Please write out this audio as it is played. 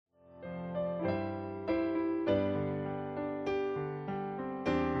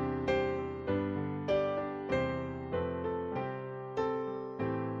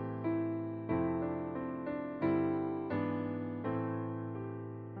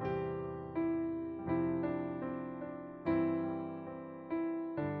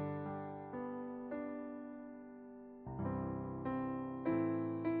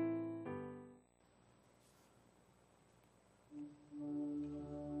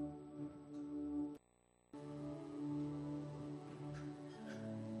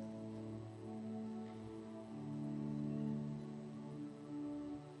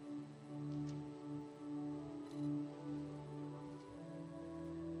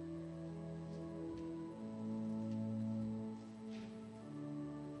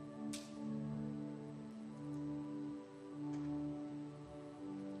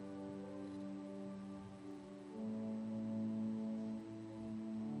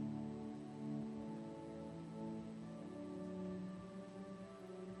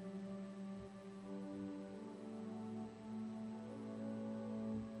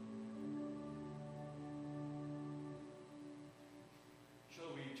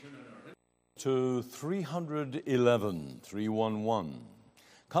to 311.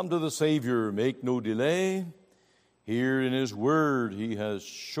 Come to the Savior, make no delay. Here in His Word He has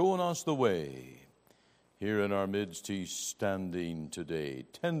shown us the way. Here in our midst He's standing today,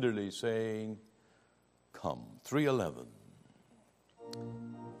 tenderly saying, come. 311.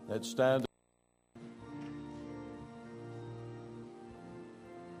 Let's stand.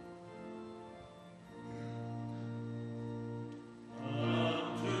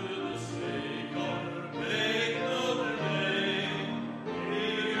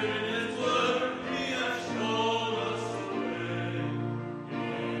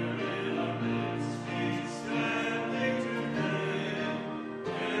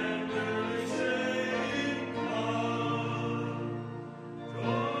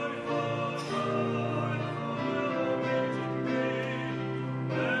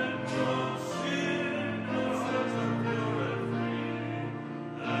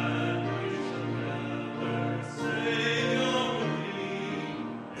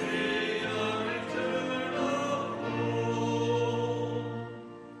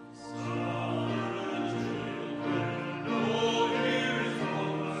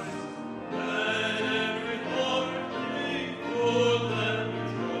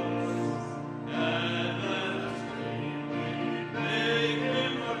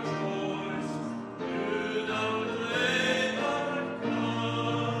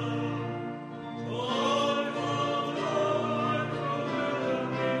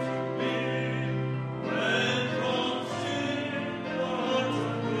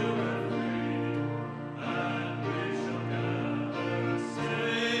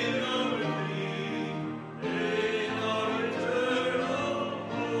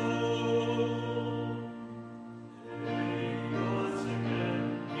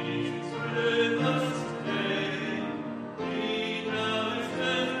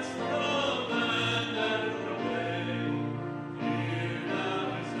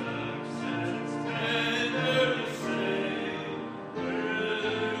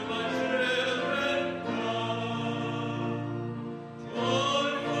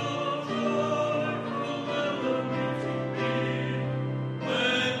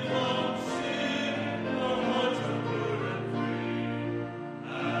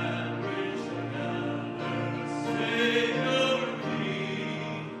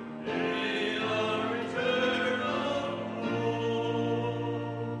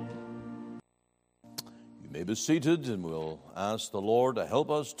 Be seated, and we'll ask the Lord to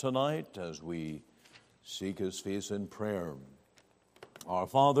help us tonight as we seek His face in prayer. Our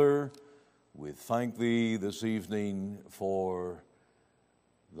Father, we thank Thee this evening for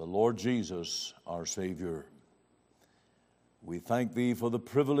the Lord Jesus, our Savior. We thank Thee for the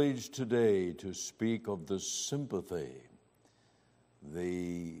privilege today to speak of the sympathy,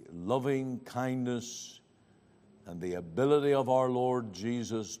 the loving kindness, and the ability of our Lord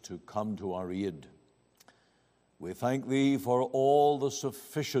Jesus to come to our aid. We thank Thee for all the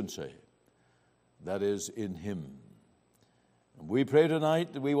sufficiency that is in Him. And we pray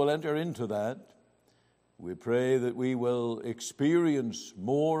tonight that we will enter into that. We pray that we will experience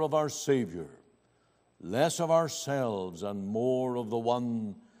more of our Savior, less of ourselves, and more of the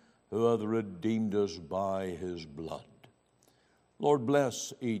one who hath redeemed us by His blood. Lord,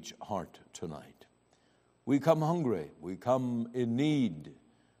 bless each heart tonight. We come hungry. We come in need.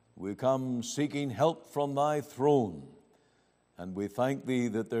 We come seeking help from Thy throne, and we thank Thee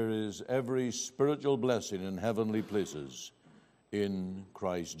that there is every spiritual blessing in heavenly places in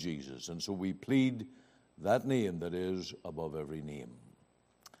Christ Jesus. And so we plead that name that is above every name.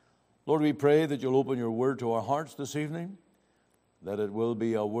 Lord, we pray that You'll open Your word to our hearts this evening, that it will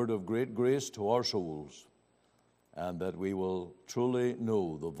be a word of great grace to our souls, and that we will truly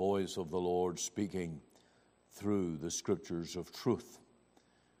know the voice of the Lord speaking through the scriptures of truth.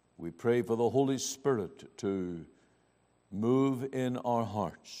 We pray for the Holy Spirit to move in our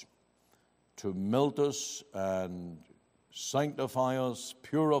hearts, to melt us and sanctify us,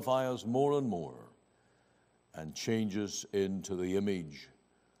 purify us more and more, and change us into the image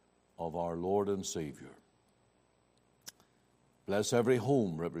of our Lord and Savior. Bless every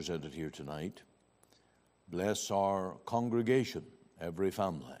home represented here tonight. Bless our congregation, every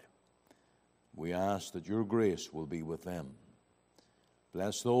family. We ask that Your grace will be with them.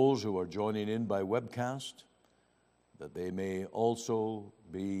 Bless those who are joining in by webcast, that they may also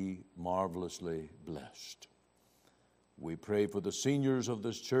be marvelously blessed. We pray for the seniors of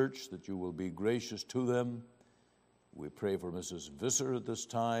this church, that You will be gracious to them. We pray for Mrs. Visser at this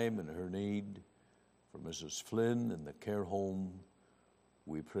time and her need, for Mrs. Flynn in the care home.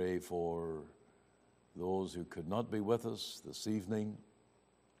 We pray for those who could not be with us this evening.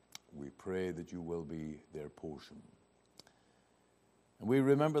 We pray that you will be their portion. And we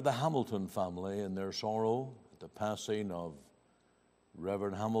remember the Hamilton family in their sorrow at the passing of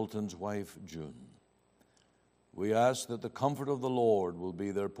Reverend Hamilton's wife, June. We ask that the comfort of the Lord will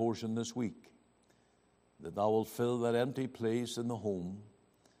be their portion this week, that thou wilt fill that empty place in the home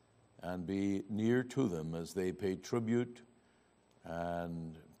and be near to them as they pay tribute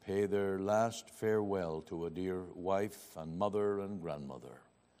and pay their last farewell to a dear wife and mother and grandmother.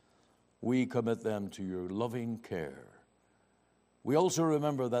 We commit them to your loving care. We also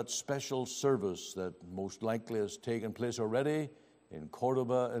remember that special service that most likely has taken place already in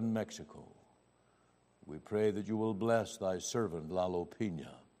Cordoba in Mexico. We pray that you will bless thy servant Lalo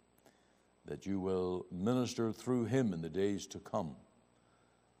Pina, that you will minister through him in the days to come,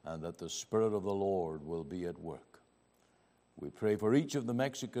 and that the Spirit of the Lord will be at work. We pray for each of the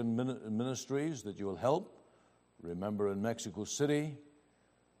Mexican ministries that you will help. Remember in Mexico City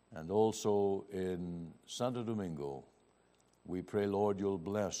and also in Santo Domingo, we pray, Lord, you'll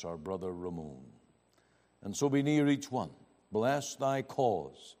bless our brother Ramon. And so be near each one. Bless thy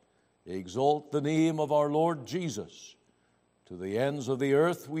cause. Exalt the name of our Lord Jesus. To the ends of the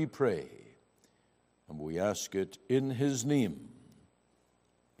earth we pray. And we ask it in his name.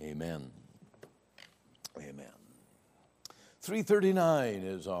 Amen. Amen. 339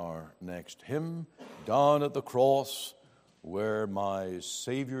 is our next hymn. Down at the cross where my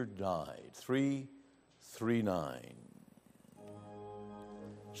Savior died. 339.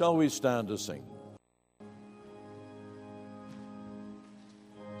 Shall we stand to sing?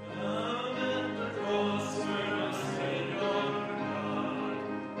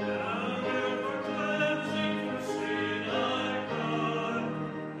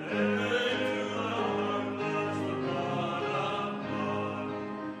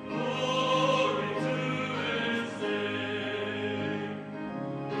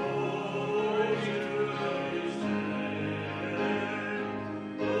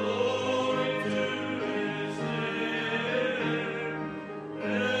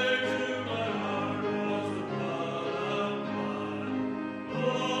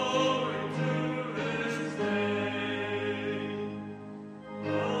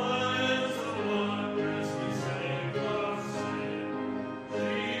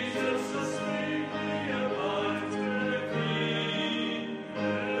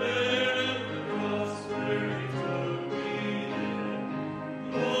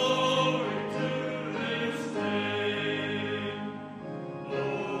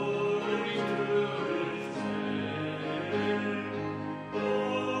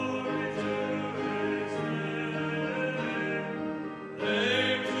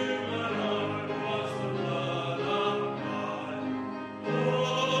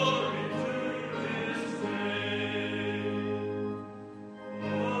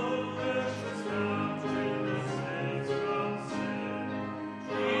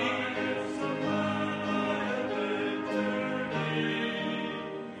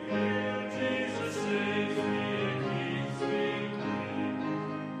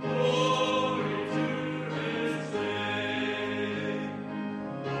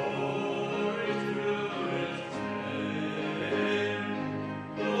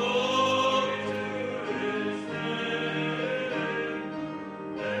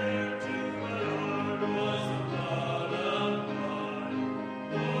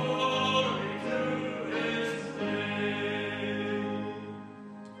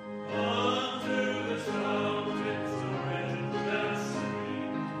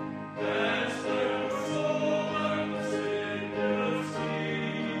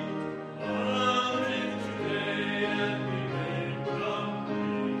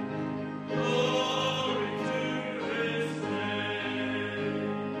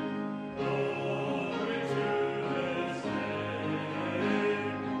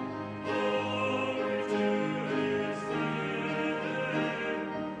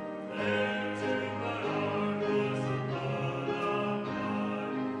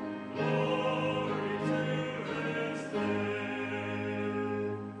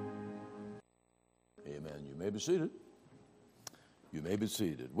 Be seated. You may be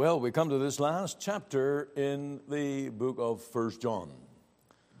seated. Well, we come to this last chapter in the book of 1 John.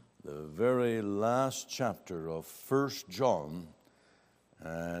 The very last chapter of 1 John.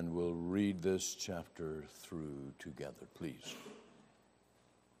 And we'll read this chapter through together, please.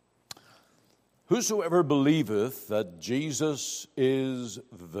 Whosoever believeth that Jesus is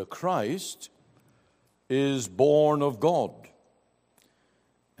the Christ is born of God.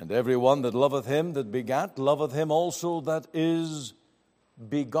 And every one that loveth him that begat, loveth him also that is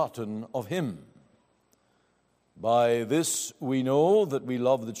begotten of him. By this we know that we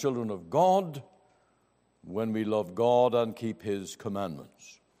love the children of God, when we love God and keep his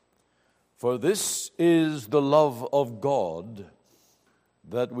commandments. For this is the love of God,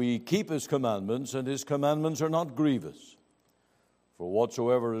 that we keep his commandments, and his commandments are not grievous. For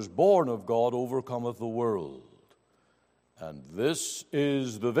whatsoever is born of God overcometh the world. And this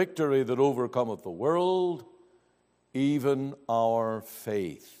is the victory that overcometh the world, even our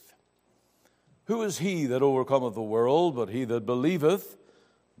faith. Who is he that overcometh the world, but he that believeth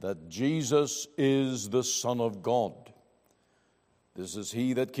that Jesus is the Son of God? This is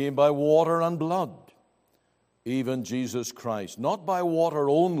he that came by water and blood, even Jesus Christ, not by water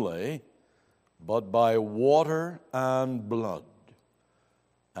only, but by water and blood.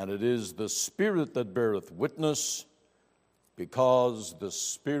 And it is the Spirit that beareth witness, because the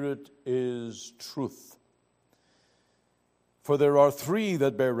Spirit is truth. For there are three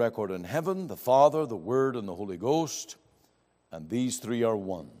that bear record in heaven, the Father, the Word, and the Holy Ghost, and these three are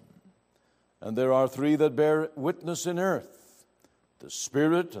one. And there are three that bear witness in earth, the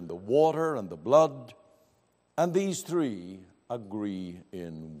Spirit, and the water, and the blood, and these three agree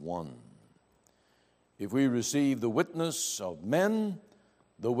in one. If we receive the witness of men,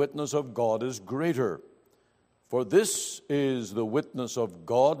 the witness of God is greater. For this is the witness of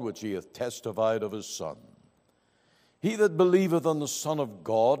God which he hath testified of his Son. He that believeth on the Son of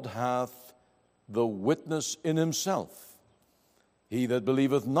God hath the witness in himself. He that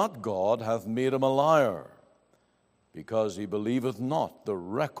believeth not God hath made him a liar, because he believeth not the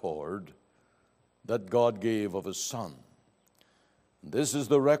record that God gave of his Son. This is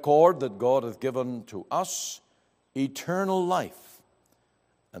the record that God hath given to us, eternal life,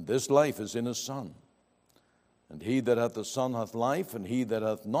 and this life is in his Son. And he that hath the Son hath life, and he that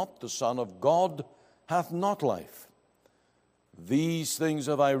hath not the Son of God hath not life. These things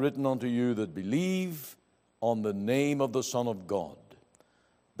have I written unto you that believe on the name of the Son of God,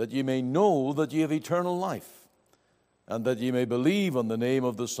 that ye may know that ye have eternal life, and that ye may believe on the name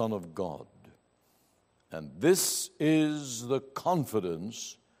of the Son of God. And this is the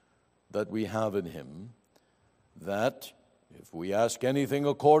confidence that we have in him, that if we ask anything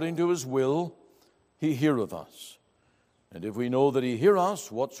according to his will, he heareth us. And if we know that he hear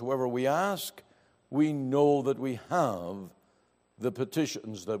us, whatsoever we ask, we know that we have the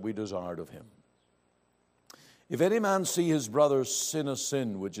petitions that we desired of him. If any man see his brother sin a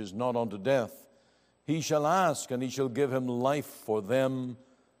sin which is not unto death, he shall ask, and he shall give him life for them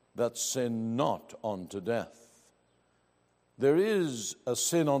that sin not unto death. There is a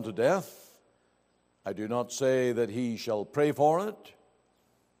sin unto death. I do not say that he shall pray for it.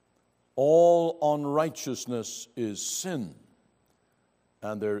 All unrighteousness is sin,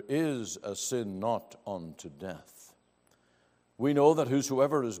 and there is a sin not unto death. We know that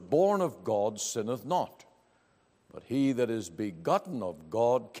whosoever is born of God sinneth not, but he that is begotten of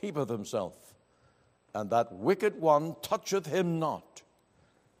God keepeth himself, and that wicked one toucheth him not.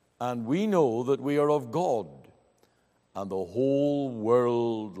 And we know that we are of God, and the whole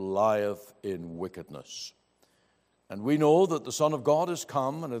world lieth in wickedness. And we know that the Son of God is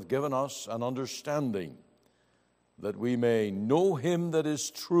come and hath given us an understanding, that we may know him that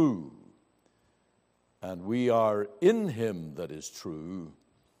is true, and we are in him that is true,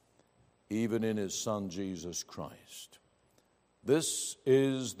 even in his Son Jesus Christ. This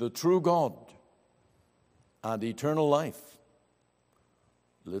is the true God and eternal life.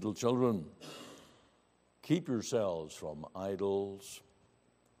 Little children, keep yourselves from idols.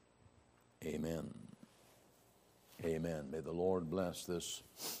 Amen. Amen. May the Lord bless this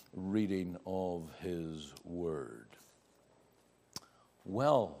reading of his word.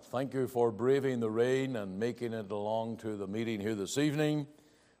 Well, thank you for braving the rain and making it along to the meeting here this evening.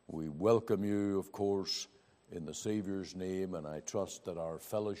 We welcome you, of course, in the Savior's name, and I trust that our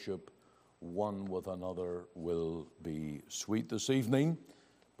fellowship one with another will be sweet this evening,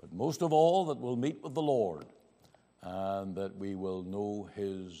 but most of all that we'll meet with the Lord and that we will know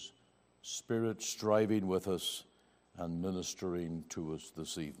his Spirit striving with us and ministering to us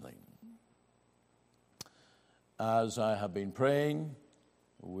this evening. As I have been praying,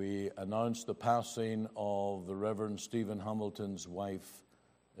 we announced the passing of the Reverend Stephen Hamilton's wife,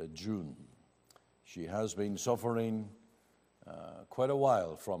 June. She has been suffering quite a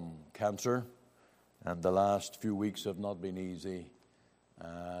while from cancer, and the last few weeks have not been easy,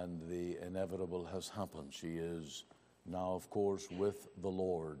 and the inevitable has happened. She is now, of course, with the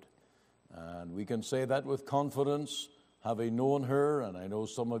Lord. And we can say that with confidence, having known her, and I know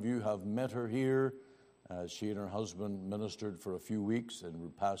some of you have met her here, as she and her husband ministered for a few weeks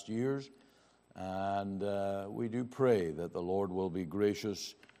in past years. And we do pray that the Lord will be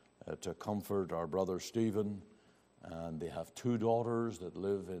gracious to comfort our brother Stephen and they have 2 daughters that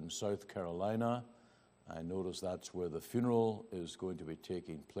live in South Carolina. I notice that's where the funeral is going to be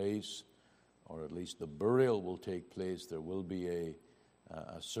taking place, or at least the burial will take place. There will be a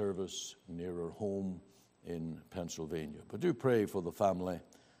service nearer home in Pennsylvania. But do pray for the family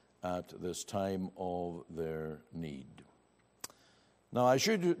at this time of their need. Now, I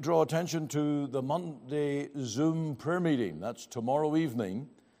should draw attention to the Monday Zoom prayer meeting. That's tomorrow evening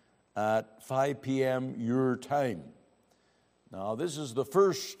at 5 p.m. your time. Now, this is the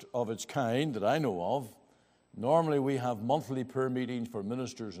first of its kind that I know of. Normally, we have monthly prayer meetings for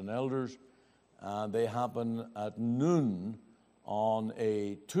ministers and elders, and they happen at noon on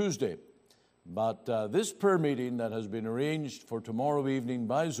a Tuesday. But this prayer meeting that has been arranged for tomorrow evening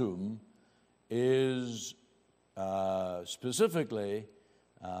by Zoom is specifically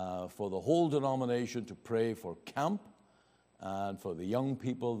for the whole denomination to pray for camp and for the young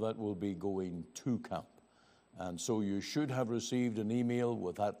people that will be going to camp. And so you should have received an email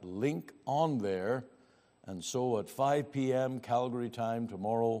with that link on there. And so at 5 p.m. Calgary time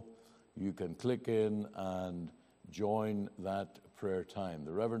tomorrow, you can click in and join that prayer time.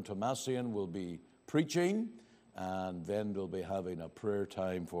 The Reverend Tomasian will be preaching, and then we'll be having a prayer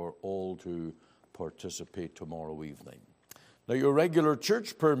time for all to participate tomorrow evening. Now, your regular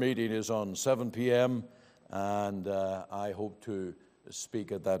church prayer meeting is on 7 p.m., and I hope to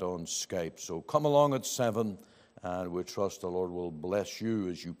speak at that on Skype. So come along at 7, and we trust the Lord will bless you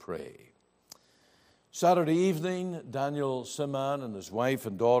as you pray. Saturday evening, Daniel Siman and his wife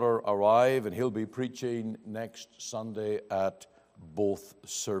and daughter arrive, and he'll be preaching next Sunday at both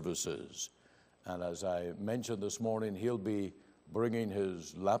services. And as I mentioned this morning, he'll be bringing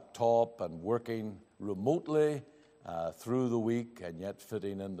his laptop and working remotely through the week and yet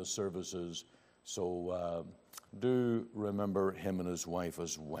fitting in the services. So do remember him and his wife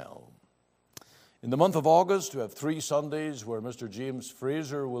as well. In the month of August, we have 3 Sundays where Mr. James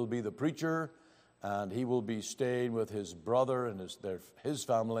Fraser will be the preacher, and he will be staying with his brother and his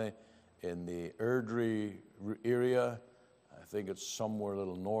family in the Airdrie area. I think it's somewhere a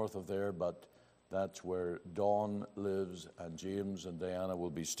little north of there, but that's where Dawn lives, and James and Diana will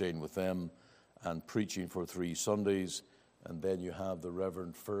be staying with them and preaching for 3 Sundays. And then you have the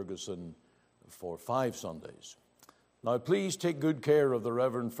Reverend Ferguson for 5 Sundays. Now, please take good care of the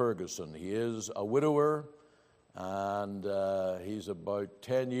Reverend Ferguson. He is a widower, and he's about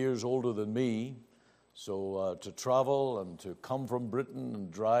 10 years older than me. So to travel and to come from Britain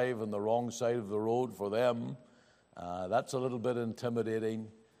and drive on the wrong side of the road for them, that's a little bit intimidating.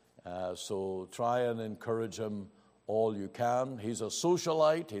 So try and encourage him all you can. He's a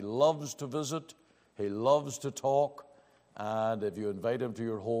socialite. He loves to visit. He loves to talk. And if you invite him to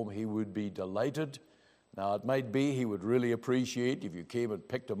your home, he would be delighted. Now, it might be he would really appreciate if you came and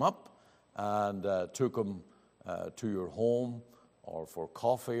picked him up and took him to your home or for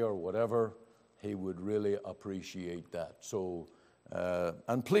coffee or whatever. He would really appreciate that. So,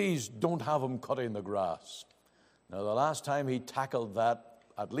 and please don't have him cutting the grass. Now, the last time he tackled that,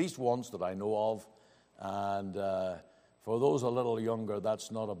 at least once that I know of, and for those a little younger,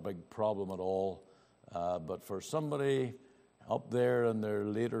 that's not a big problem at all. But for somebody up there in their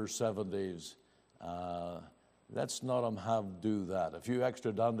later 70s, let's not do that. A few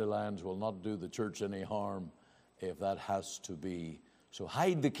extra dandelions will not do the church any harm if that has to be. So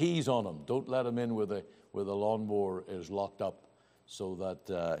hide the keys on him. Don't let him in where the lawnmower is locked up so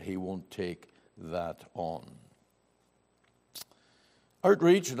that he won't take that on.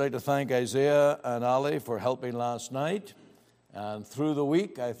 Outreach, I'd like to thank Isaiah and Ali for helping last night. And through the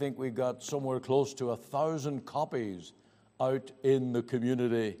week, I think we got somewhere close to 1,000 copies out in the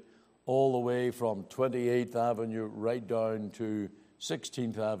community, all the way from 28th Avenue right down to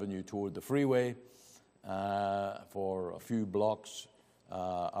 16th Avenue toward the freeway for a few blocks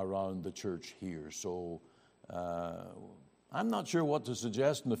around the church here. So I'm not sure what to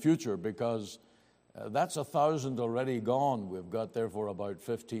suggest in the future, because that's 1,000 already gone. We've got therefore about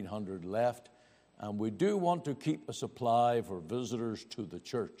 1,500 left. And we do want to keep a supply for visitors to the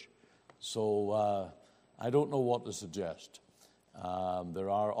church. So I don't know what to suggest. There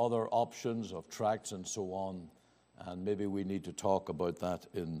are other options of tracts and so on, and maybe we need to talk about that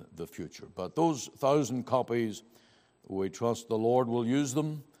in the future. But those 1,000 copies, we trust the Lord will use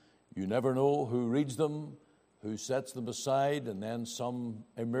them. You never know who reads them, who sets them aside, and then some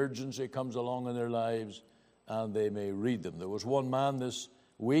emergency comes along in their lives, and they may read them. There was one man this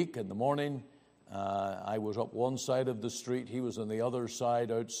week in the morning. I was up one side of the street. He was on the other side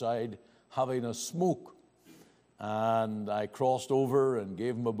outside having a smoke. And I crossed over and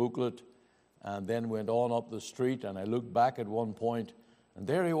gave him a booklet and then went on up the street. And I looked back at one point, and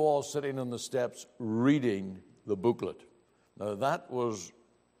there he was sitting on the steps reading the the booklet. Now that was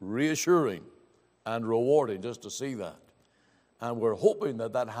reassuring and rewarding just to see that. And we're hoping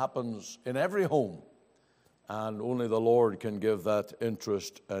that that happens in every home. And only the Lord can give that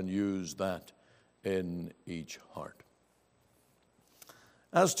interest and use that in each heart.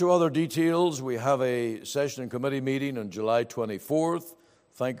 As to other details, we have a session and committee meeting on July 24th.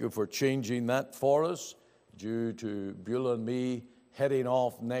 Thank you for changing that for us, due to Beulah and me heading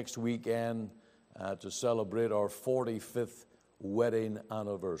off next weekend to celebrate our 45th wedding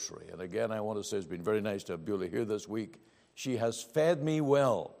anniversary. And again, I want to say it's been very nice to have Beulah here this week. She has fed me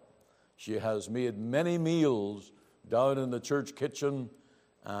well. She has made many meals down in the church kitchen,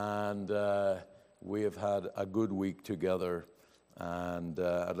 and we have had a good week together. And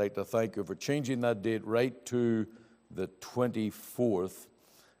I'd like to thank you for changing that date right to the 24th.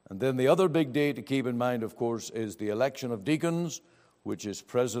 And then the other big day to keep in mind, of course, is the election of deacons, which is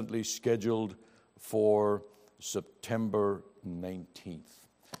presently scheduled for September 19th.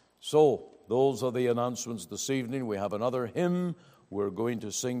 So, those are the announcements this evening. We have another hymn we're going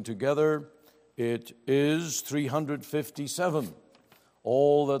to sing together. It is 357.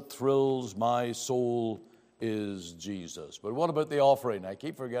 All that thrills my soul is Jesus. But what about the offering? I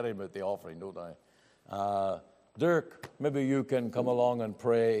keep forgetting about the offering, don't I? Dirk, maybe you can come along and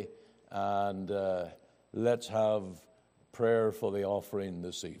pray, and let's have prayer for the offering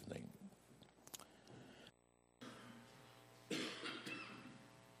this evening.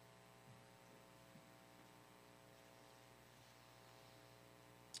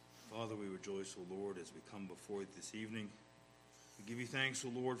 Father, we rejoice, O Lord, as we come before you this evening. We give you thanks, O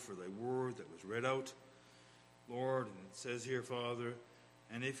Lord, for thy word that was read out. Lord, and it says here, Father,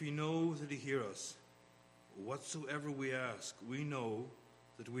 and if he knows that he hear us, whatsoever we ask, we know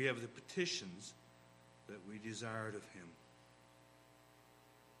that we have the petitions that we desired of him.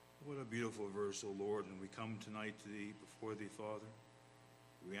 What a beautiful verse, O Lord, and we come tonight to thee, before thee, Father.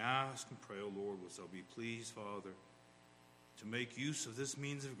 We ask and pray, O Lord, wilt thou be pleased, Father, to make use of this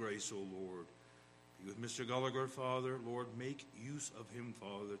means of grace, O Lord. Be with Mr. Gallagher, Father. Lord, make use of him,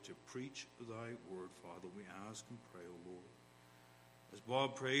 Father, to preach thy word, Father. We ask and pray, O Lord. As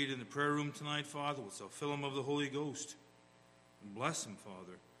Bob prayed in the prayer room tonight, Father, wilt thou fill him of the Holy Ghost and bless him,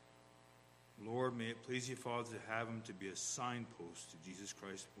 Father. Lord, may it please you, Father, to have him to be a signpost to Jesus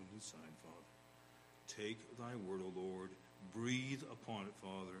Christ upon his sign, Father. Take thy word, O Lord, breathe upon it,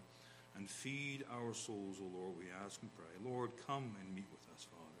 Father, and feed our souls, O Lord, we ask and pray. Lord, come and meet with us,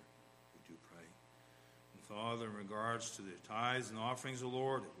 Father, we do pray. And Father, in regards to the tithes and offerings, O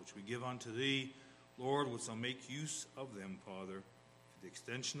Lord, which we give unto thee, Lord, wouldst thou make use of them, Father, for the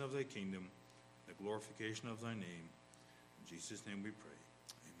extension of thy kingdom, the glorification of thy name. In Jesus' name we pray.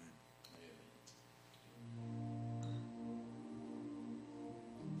 Amen.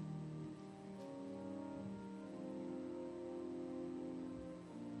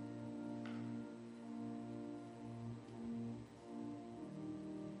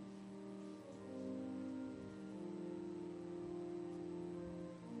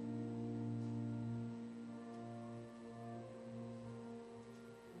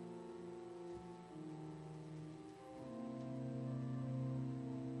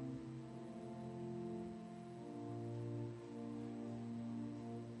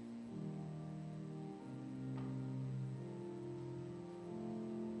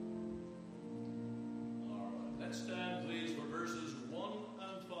 Let's stand, please, for verses 1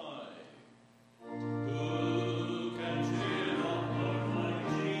 and 5. Who can cheer up Lord my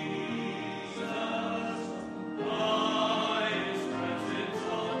Jesus? By his presence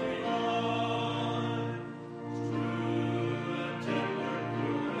on divine, true and tender,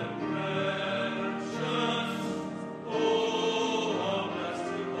 pure and precious. Oh, how blessed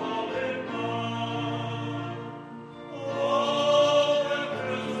to call him mine. Oh, that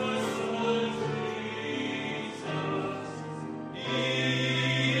thrills my soul is Jesus.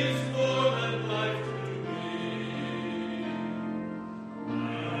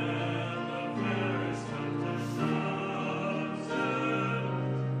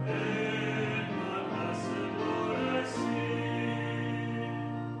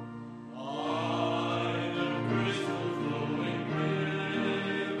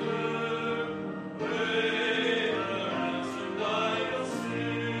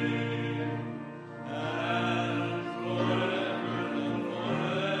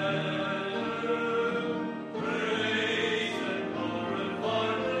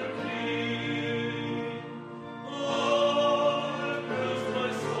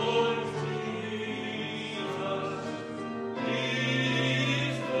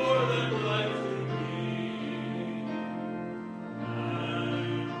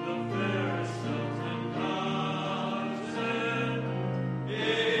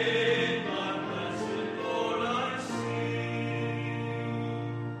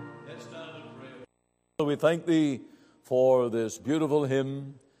 We thank Thee for this beautiful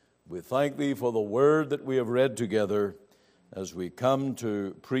hymn. We thank Thee for the word that we have read together. As we come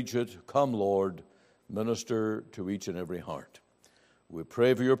to preach it, come, Lord, minister to each and every heart. We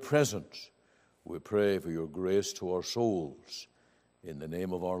pray for Your presence. We pray for Your grace to our souls. In the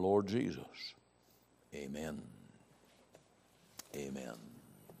name of our Lord Jesus. Amen. Amen.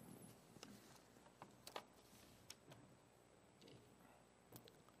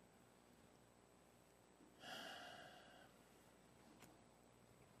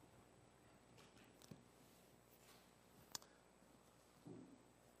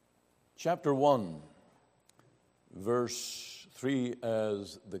 Chapter 1, verse 3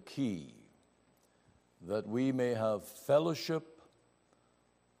 as the key, that we may have fellowship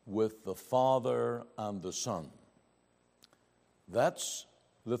with the Father and the Son. That's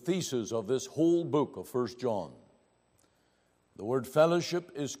the thesis of this whole book of 1 John. The word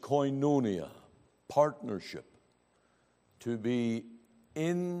fellowship is koinonia, partnership, to be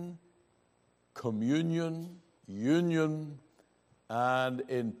in communion, union, and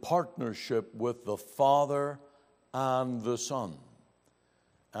in partnership with the Father and the Son.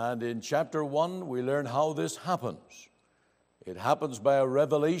 And in chapter 1, we learn how this happens. It happens by a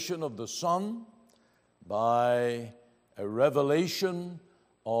revelation of the Son, by a revelation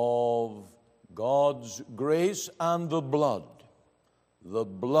of God's grace and the blood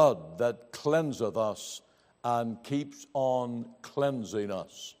that cleanseth us and keeps on cleansing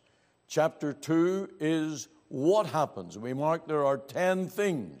us. Chapter 2 is what happens. We mark there are 10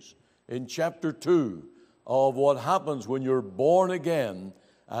 things in chapter 2 of what happens when you're born again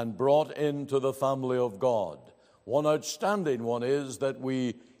and brought into the family of God. One outstanding one is that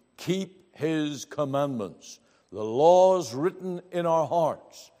we keep His commandments, the laws written in our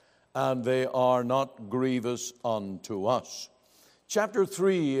hearts, and they are not grievous unto us. Chapter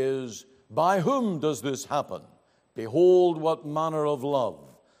 3 is, by whom does this happen? Behold, what manner of love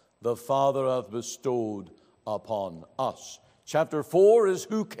the Father hath bestowed upon us. Chapter 4 is,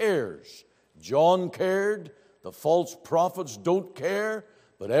 who cares? John cared. The false prophets don't care,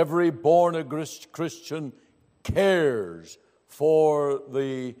 but every born-again Christian cares for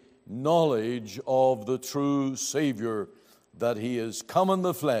the knowledge of the true Savior, that He is come in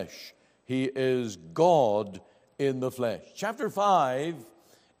the flesh. He is God in the flesh. Chapter 5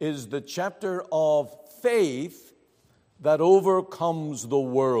 is the chapter of faith that overcomes the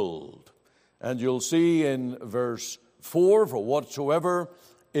world. And you'll see in verse 4, for whatsoever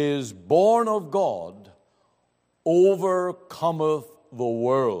is born of God overcometh the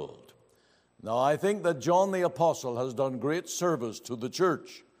world. Now, I think that John the Apostle has done great service to the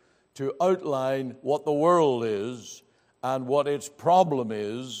church to outline what the world is and what its problem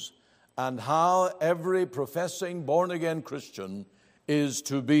is, and how every professing born-again Christian is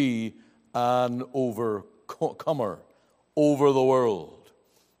to be an overcomer over the world.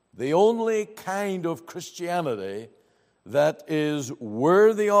 The only kind of Christianity that is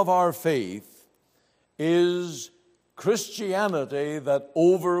worthy of our faith is Christianity that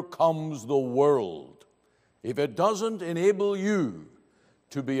overcomes the world. If it doesn't enable you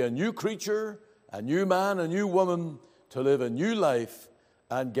to be a new creature, a new man, a new woman, to live a new life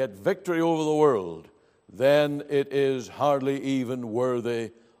and get victory over the world, then it is hardly even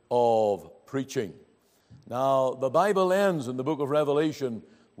worthy of preaching. Now, the Bible ends in the book of Revelation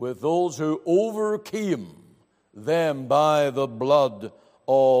with those who overcame them by the blood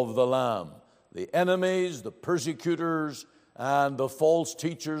of the Lamb. The enemies, the persecutors, and the false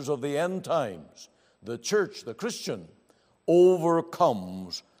teachers of the end times. The church, the Christian,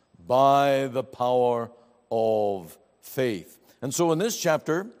 overcomes by the power of faith. And so in this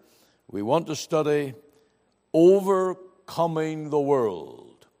chapter, we want to study overcoming the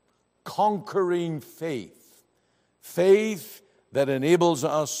world, conquering faith. Faith that enables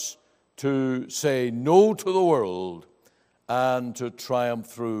us to say no to the world and to triumph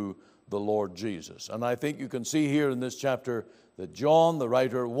through the Lord Jesus. And I think you can see here in this chapter that John, the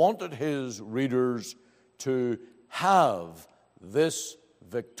writer, wanted his readers to have this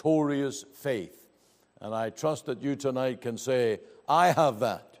victorious faith. And I trust that you tonight can say, I have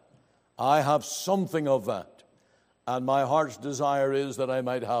that. I have something of that. And my heart's desire is that I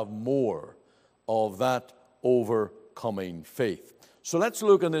might have more of that overcoming faith. So let's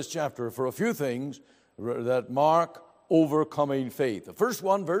look in this chapter for a few things that mark overcoming faith. The first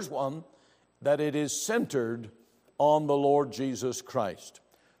one, verse 1, that it is centered on the Lord Jesus Christ.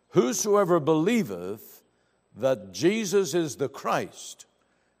 Whosoever believeth that Jesus is the Christ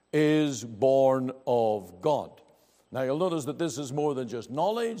is born of God. Now you'll notice that this is more than just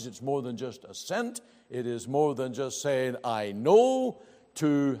knowledge, it's more than just assent, it is more than just saying, I know.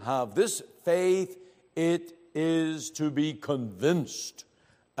 To have this faith it is to be convinced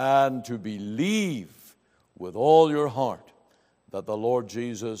and to believe with all your heart that the Lord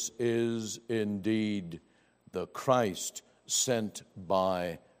Jesus is indeed the Christ sent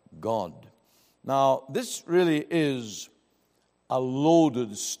by God. Now, this really is a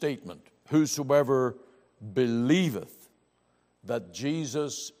loaded statement. Whosoever believeth that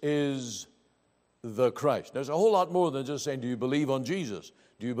Jesus is the Christ. There's a whole lot more than just saying, do you believe on Jesus?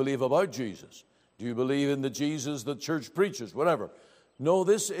 Do you believe about Jesus? Do you believe in the Jesus the church preaches? Whatever. No,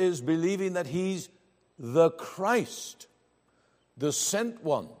 this is believing that he's the Christ, the sent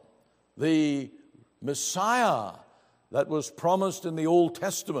one, the Messiah that was promised in the Old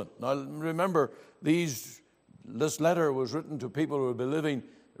Testament. Now remember, this letter was written to people who would be living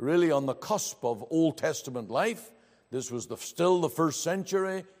really on the cusp of Old Testament life. This was still the first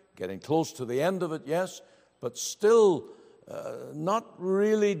century, getting close to the end of it, yes, but still not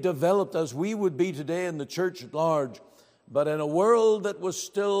really developed as we would be today in the church at large, but in a world that was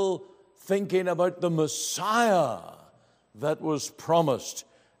still thinking about the Messiah that was promised.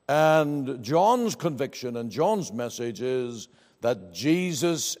 And John's conviction and John's message is that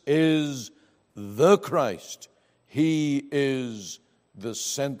Jesus is the Christ. He is the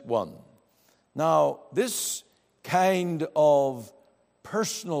sent one. Now, this kind of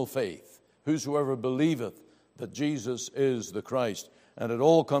personal faith, whosoever believeth that Jesus is the Christ, and it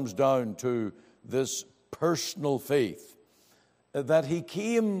all comes down to this personal faith, that he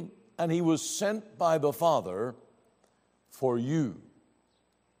came and he was sent by the Father for you.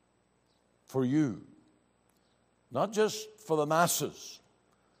 For you. Not just for the masses,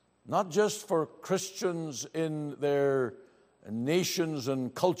 not just for Christians in their nations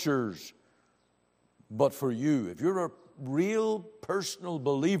and cultures, but for you. If you're a real personal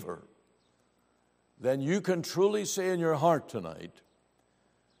believer, then you can truly say in your heart tonight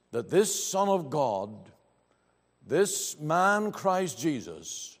that this Son of God, this man Christ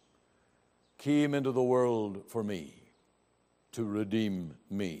Jesus, came into the world for me, to redeem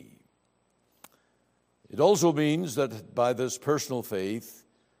me. It also means that by this personal faith,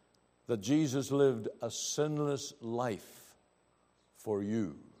 that Jesus lived a sinless life for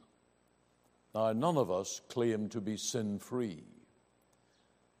you. Now, none of us claim to be sin-free.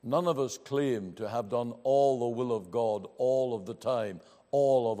 None of us claim to have done all the will of God all of the time,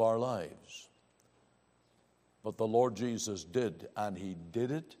 all of our lives. But the Lord Jesus did, and he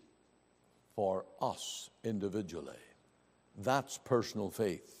did it for us individually. That's personal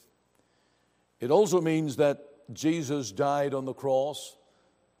faith. It also means that Jesus died on the cross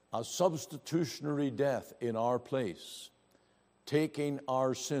a substitutionary death in our place, taking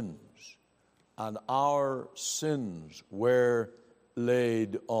our sins, and our sins were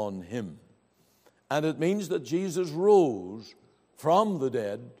laid on him. And it means that Jesus rose from the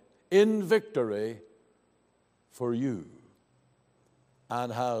dead in victory for you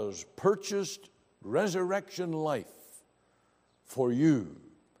and has purchased resurrection life for you,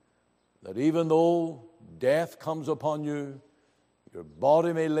 that even though death comes upon you, your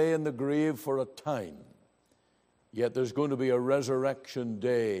body may lay in the grave for a time, yet there's going to be a resurrection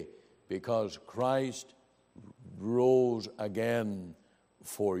day because Christ rose again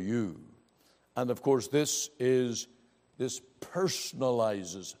for you. And of course, this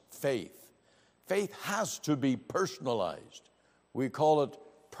personalizes faith. Faith has to be personalized. We call it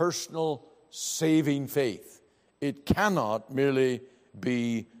personal saving faith. It cannot merely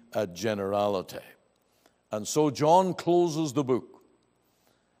be a generality. And so John closes the book,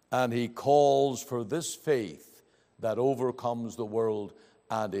 and he calls for this faith that overcomes the world,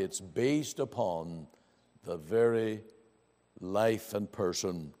 and it's based upon the very life and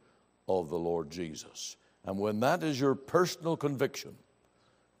person of the Lord Jesus. And when that is your personal conviction,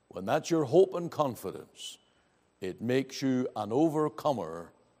 when that's your hope and confidence, it makes you an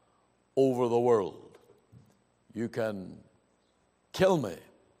overcomer over the world. You can kill me,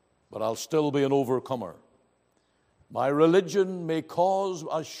 but I'll still be an overcomer. My religion may cause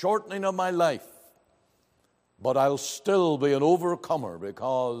a shortening of my life, but I'll still be an overcomer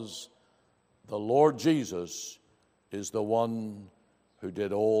because the Lord Jesus is the one who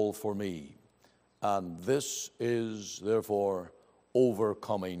did all for me. And this is, therefore,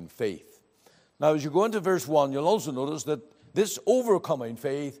 overcoming faith. Now, as you go into verse 1, you'll also notice that this overcoming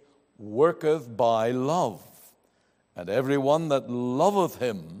faith worketh by love. And everyone that loveth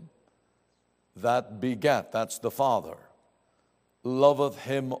him that begat, that's the Father, loveth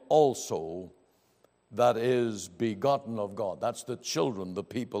him also that is begotten of God. That's the children, the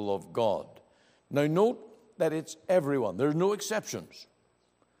people of God. Now note that it's everyone. There's no exceptions.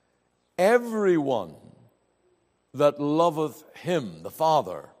 Everyone that loveth him, the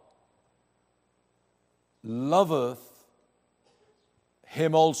Father, loveth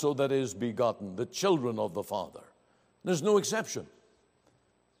him also that is begotten, the children of the Father. There's no exception.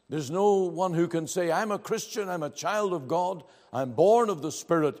 There's no one who can say, I'm a Christian, I'm a child of God, I'm born of the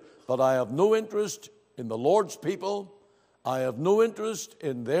Spirit, but I have no interest in the Lord's people. I have no interest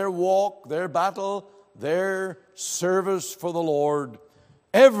in their walk, their battle, their service for the Lord.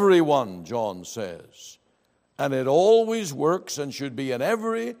 Everyone, John says, and it always works and should be in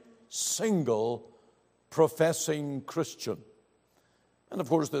every single professing Christian. And of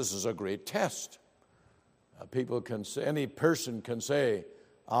course, this is a great test. People can say, any person can say,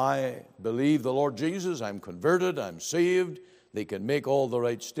 I believe the Lord Jesus, I'm converted, I'm saved. They can make all the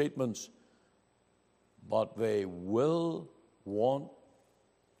right statements, but they will want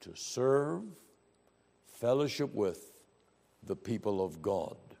to serve, fellowship with the people of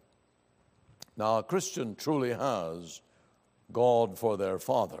God. Now, a Christian truly has God for their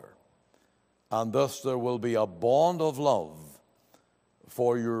Father, and thus there will be a bond of love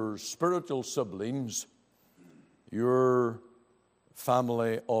for your spiritual siblings, your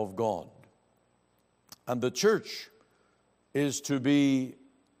family of God. And the church is to be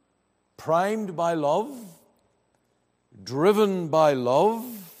primed by love, driven by love,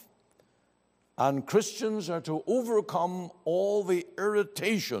 and Christians are to overcome all the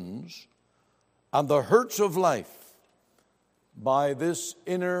irritations and the hurts of life by this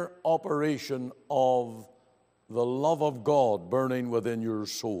inner operation of the love of God burning within your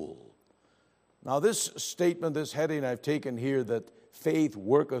soul. Now, this statement, this heading I've taken here, that faith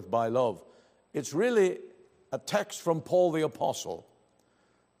worketh by love, it's really a text from Paul the Apostle,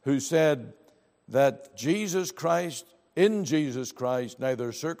 who said that in Jesus Christ,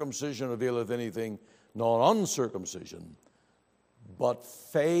 neither circumcision availeth anything, nor uncircumcision, but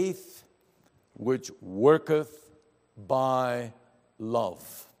faith which worketh by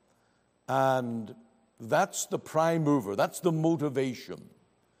love. And that's the prime mover, that's the motivation.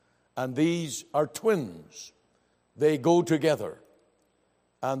 And these are twins. They go together.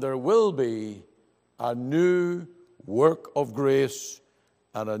 And there will be a new work of grace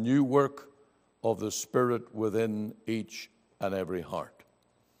and a new work of the Spirit within each and every heart.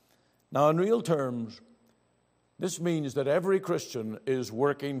 Now, in real terms, this means that every Christian is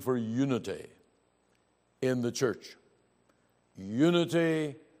working for unity in the church.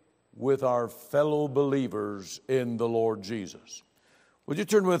 Unity with our fellow believers in the Lord Jesus. Would you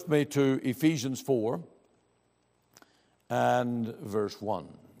turn with me to Ephesians 4 and verse 1.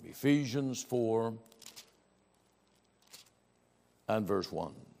 Ephesians 4 and verse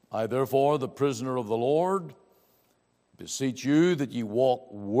 1. I therefore, the prisoner of the Lord, beseech you that ye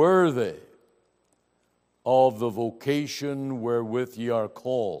walk worthy of the vocation wherewith ye are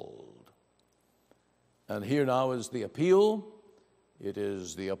called. And here now is the appeal. It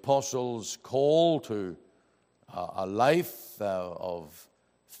is the apostles' call to a life of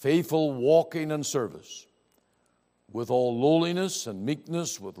faithful walking and service, with all lowliness and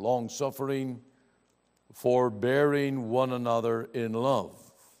meekness, with long-suffering, forbearing one another in love,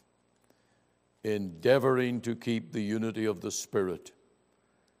 endeavoring to keep the unity of the Spirit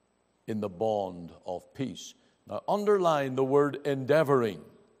in the bond of peace. Now, underline the word endeavoring.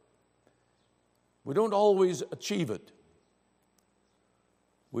 We don't always achieve it.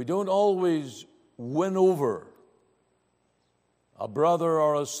 We don't always win over a brother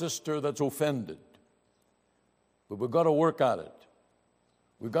or a sister that's offended. But we've got to work at it.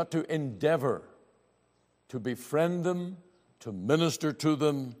 We've got to endeavor to befriend them, to minister to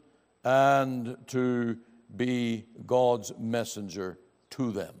them, and to be God's messenger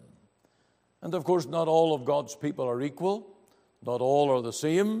to them. And of course, not all of God's people are equal. Not all are the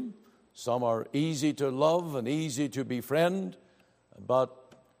same. Some are easy to love and easy to befriend.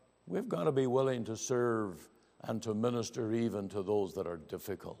 But we've got to be willing to serve and to minister even to those that are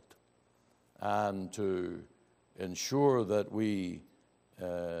difficult, and to ensure that we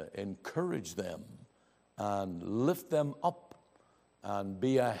encourage them and lift them up and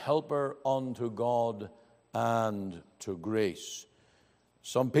be a helper unto God and to grace.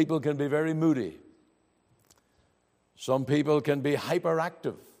 Some people can be very moody. Some people can be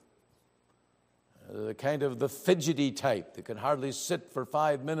hyperactive, the fidgety type that can hardly sit for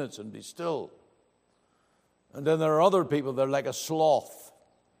 5 minutes and be still. And then there are other people that are like a sloth,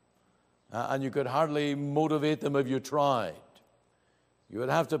 and you could hardly motivate them if you tried. You would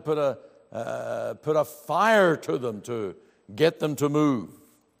have to put a fire to them to get them to move.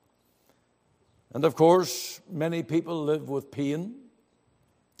 And of course, many people live with pain.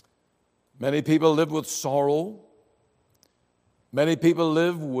 Many people live with sorrow. Many people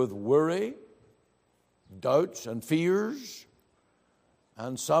live with worry, doubts, and fears.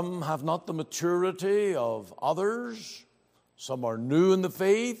 and some have not the maturity of others. Some are new in the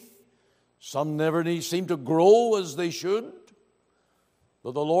faith. Some never seem to grow as they should.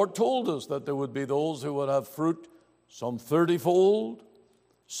 But the Lord told us that there would be those who would have fruit, some 30-fold,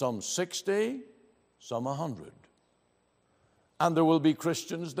 some 60, some 100. And there will be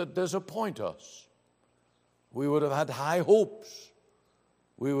Christians that disappoint us. We would have had high hopes.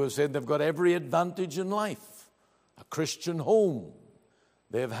 We would have said they've got every advantage in life. A Christian home.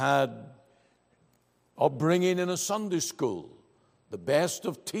 They've had upbringing in a Sunday school, the best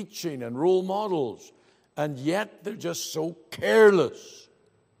of teaching and role models, and yet they're just so careless.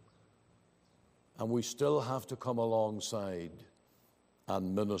 And we still have to come alongside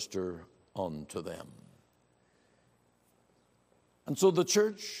and minister unto them. And so the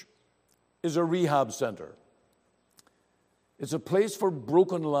church is a rehab center. It's a place for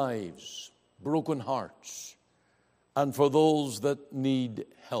broken lives, broken hearts, and for those that need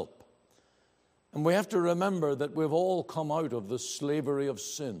help. And we have to remember that we've all come out of the slavery of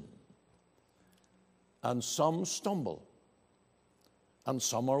sin. And some stumble, and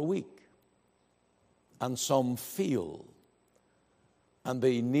some are weak, and some feel, and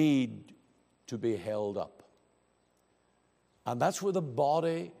they need to be held up. And that's where the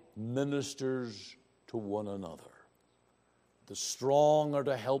body ministers to one another. The strong are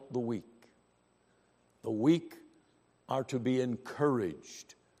to help the weak. The weak are to be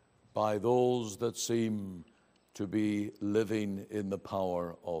encouraged by those that seem to be living in the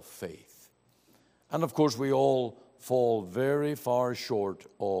power of faith. And of course, we all fall very far short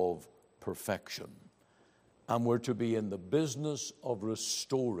of perfection. And we're to be in the business of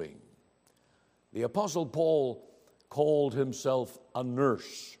restoring. The Apostle Paul called himself a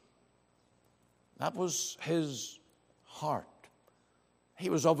nurse. That was his heart. He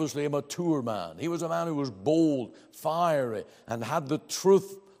was obviously a mature man. He was a man who was bold, fiery, and had the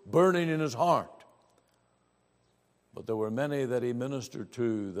truth burning in his heart. But there were many that he ministered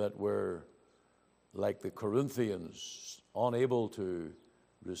to that were like the Corinthians, unable to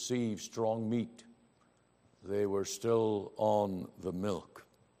receive strong meat. They were still on the milk.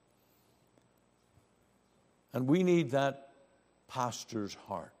 And we need that pastor's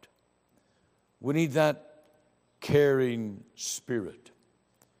heart. We need that caring spirit.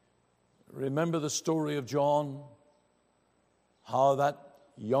 Remember the story of John? How that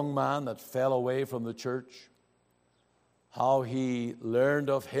young man that fell away from the church, how he learned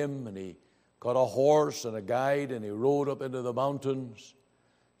of him, and he got a horse and a guide and he rode up into the mountains.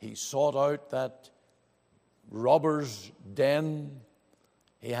 He sought out that robber's den.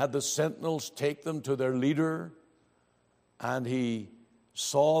 He had the sentinels take them to their leader, and he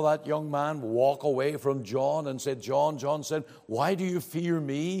saw that young man walk away from John and said, John said, "Why do you fear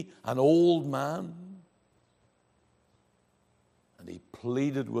me, an old man?" And he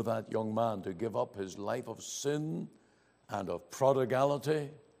pleaded with that young man to give up his life of sin and of prodigality.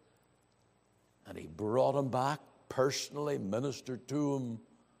 And he brought him back personally, ministered to him,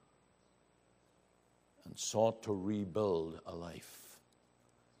 and sought to rebuild a life.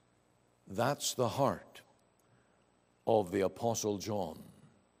 That's the heart of the Apostle John.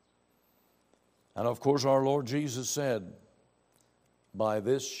 And of course our Lord Jesus said, "By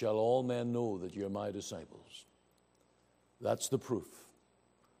this shall all men know that you're my disciples." That's the proof,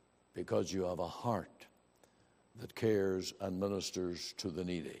 because you have a heart that cares and ministers to the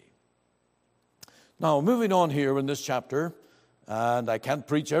needy. Now, moving on here in this chapter, and I can't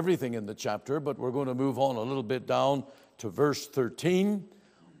preach everything in the chapter, but we're going to move on a little bit down to verse 13.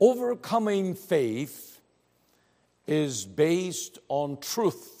 Overcoming faith is based on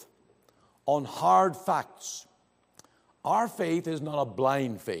truth, on hard facts. Our faith is not a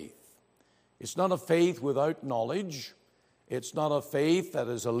blind faith. It's not a faith without knowledge. It's not a faith that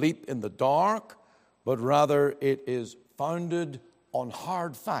is a leap in the dark, but rather it is founded on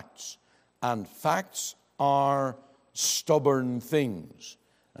hard facts. And facts are stubborn things.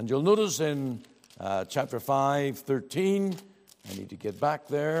 And you'll notice in chapter 5:13, I need to get back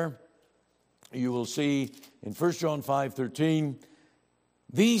there, you will see in 1 John 5:13,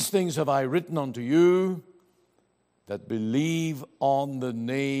 "These things have I written unto you that believe on the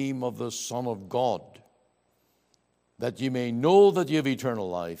name of the Son of God, that ye may know that ye have eternal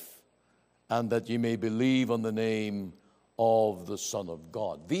life, and that ye may believe on the name of the Son of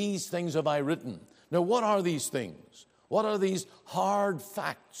God." These things have I written. Now, what are these things? What are these hard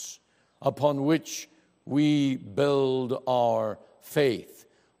facts upon which we build our faith?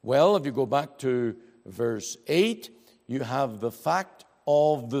 Well, if you go back to verse 8, you have the fact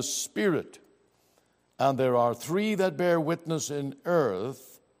of the Spirit. And there are three that bear witness in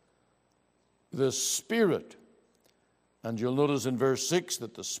earth: the Spirit, And you'll notice in verse 6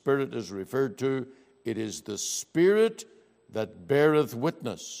 that the Spirit is referred to. It is the Spirit that beareth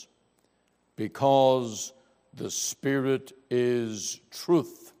witness, because the Spirit is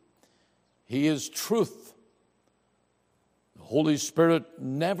truth. He is truth. The Holy Spirit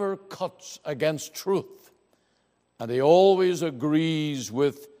never cuts against truth, and he always agrees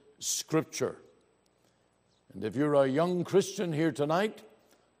with Scripture. And if you're a young Christian here tonight,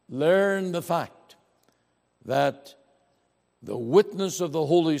 learn the fact that the witness of the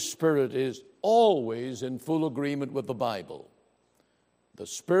Holy Spirit is always in full agreement with the Bible. The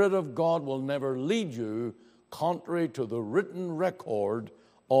Spirit of God will never lead you contrary to the written record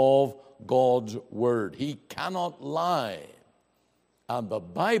of God's Word. He cannot lie. And the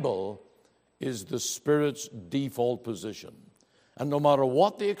Bible is the Spirit's default position. And no matter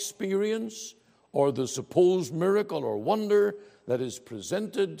what the experience or the supposed miracle or wonder that is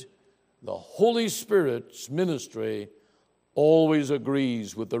presented, the Holy Spirit's ministry always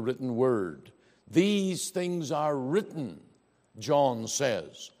agrees with the written Word. These things are written, John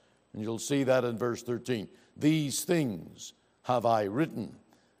says. And you'll see that in verse 13. These things have I written.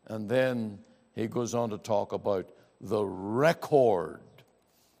 And then he goes on to talk about the record.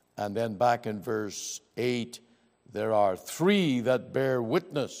 And then back in verse 8, there are three that bear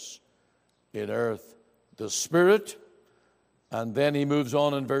witness in earth: the Spirit, and then he moves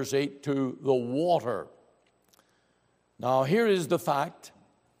on in verse 8 to the water. Now, here is the fact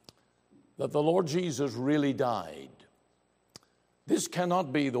that the Lord Jesus really died. This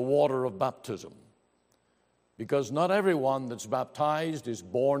cannot be the water of baptism, because not everyone that's baptized is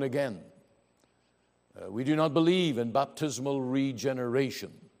born again. We do not believe in baptismal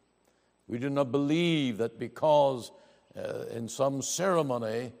regeneration. We do not believe that because in some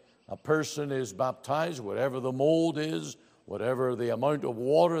ceremony a person is baptized, whatever the mode is, whatever the amount of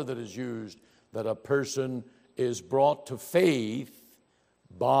water that is used, that a person is brought to faith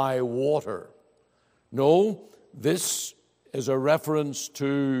by water. No, this is a reference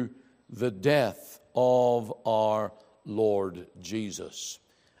to the death of our Lord Jesus.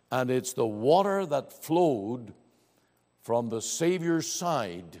 And it's the water that flowed from the Savior's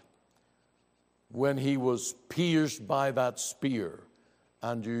side when he was pierced by that spear.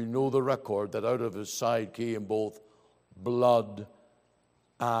 And you know the record that out of his side came both blood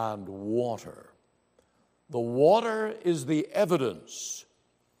and water. The water is the evidence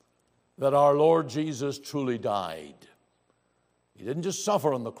that our Lord Jesus truly died. He didn't just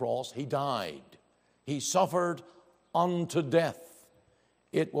suffer on the cross, he died. He suffered unto death.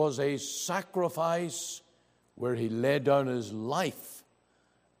 It was a sacrifice where he laid down his life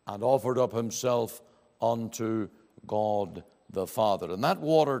and offered up himself unto God the Father. And that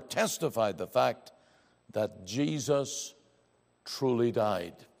water testified the fact that Jesus truly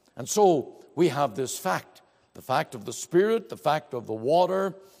died. And so we have this fact, the fact of the Spirit, the fact of the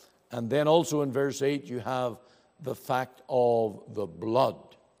water, and then also in verse 8 you have the fact of the blood,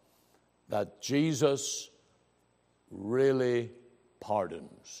 that Jesus really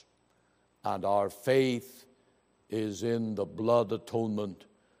pardons. And our faith is in the blood atonement,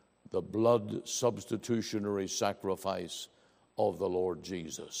 the blood substitutionary sacrifice of the Lord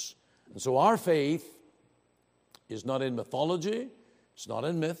Jesus. And so our faith is not in mythology, it's not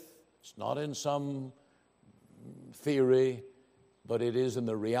in myth, it's not in some theory, but it is in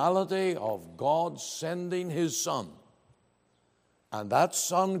the reality of God sending his Son. And that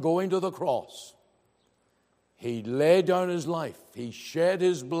Son going to the cross, he laid down his life, he shed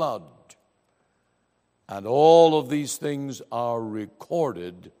his blood, and all of these things are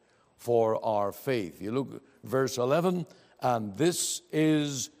recorded for our faith. You look at verse 11, and this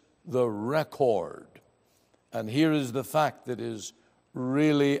is the record. And here is the fact that is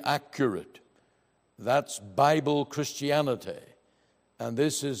really accurate. That's Bible Christianity. And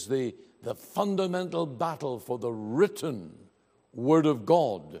this is the fundamental battle for the written Word of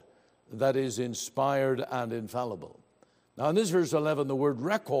God that is inspired and infallible. Now in this verse 11, the word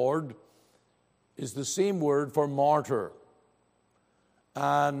record is the same word for martyr.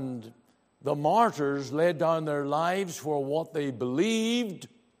 And the martyrs laid down their lives for what they believed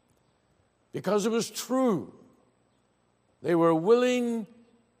because it was true. They were willing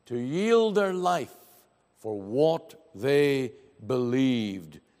to yield their life for what they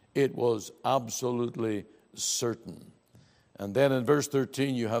believed. It was absolutely certain. And then in verse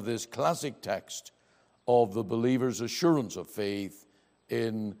 13 you have this classic text of the believer's assurance of faith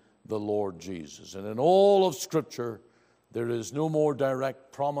in the Lord Jesus. And in all of Scripture, there is no more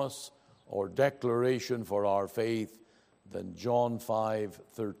direct promise or declaration for our faith than John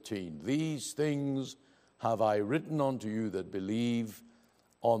 5:13. These things have I written unto you that believe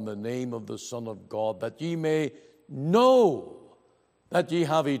on the name of the Son of God, that ye may know that ye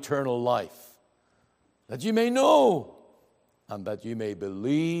have eternal life, that ye may know, and that ye may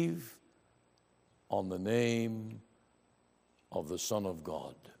believe on the name of the Son of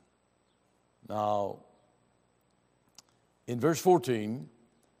God. Now, in verse 14,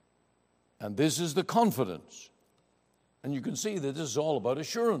 and this is the confidence, and you can see that this is all about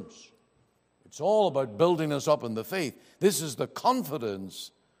assurance. It's all about building us up in the faith. This is the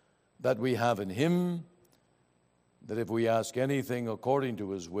confidence that we have in Him, that if we ask anything according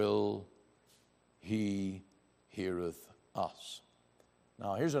to His will, He heareth us.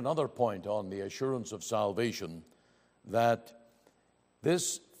 Now, here's another point on the assurance of salvation, that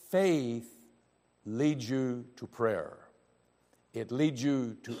this faith leads you to prayer. It leads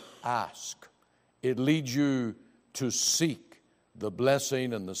you to ask. It leads you to seek the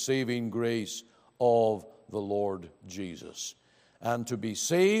blessing and the saving grace of the Lord Jesus. And to be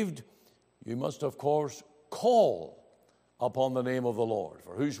saved, you must, of course, call upon the name of the Lord.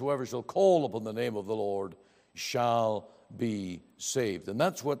 For whosoever shall call upon the name of the Lord shall be saved. And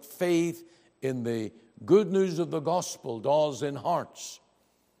that's what faith in the good news of the gospel does in hearts.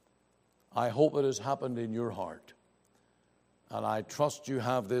 I hope it has happened in your heart. And I trust you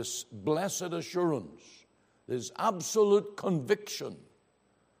have this blessed assurance, this absolute conviction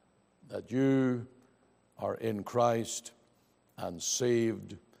that you are in Christ and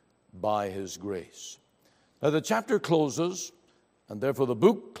saved by His grace. Now the chapter closes, and therefore the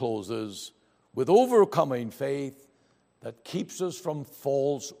book closes, with overcoming faith that keeps us from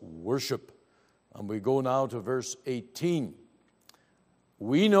false worship. And we go now to verse 18.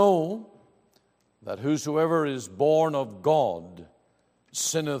 We know that whosoever is born of God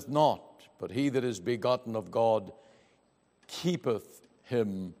sinneth not, but he that is begotten of God keepeth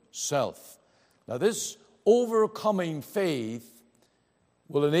himself. Now this overcoming faith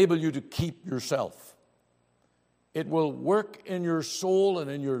will enable you to keep yourself. It will work in your soul and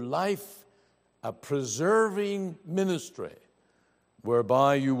in your life a preserving ministry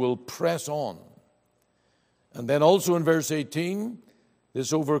whereby you will press on. And then also in verse 18,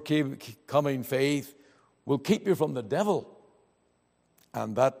 this overcoming faith will keep you from the devil,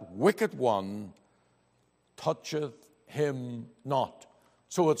 and that wicked one toucheth him not.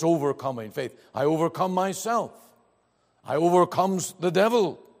 So it's overcoming faith. I overcome myself. I overcomes the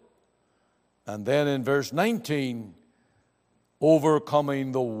devil. And then in verse 19,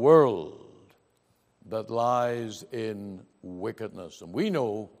 overcoming the world that lies in wickedness. And we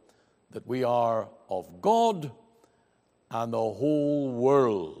know that we are of God, and the whole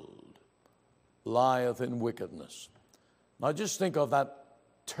world lieth in wickedness. Now just think of that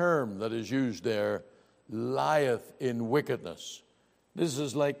term that is used there, lieth in wickedness. This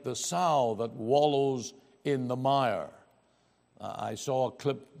is like the sow that wallows in the mire. I saw a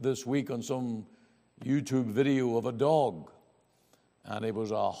clip this week on some YouTube video of a dog, and it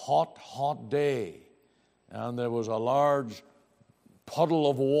was a hot, hot day, and there was a large puddle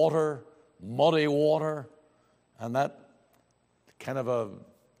of water, muddy water, and that kind of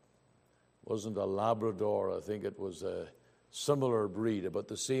wasn't a Labrador, I think it was a similar breed, about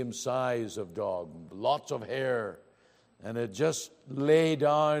the same size of dog, lots of hair, and it just lay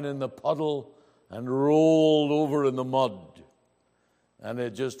down in the puddle and rolled over in the mud, and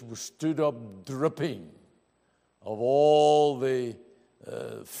it just stood up dripping of all the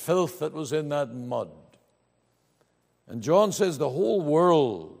filth that was in that mud. And John says the whole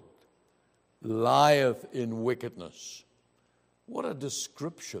world lieth in wickedness. What a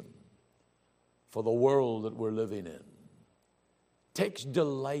description for the world that we're living in. Takes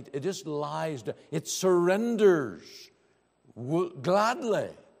delight, it just lies down, it surrenders gladly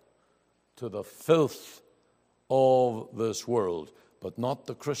to the filth of this world, but not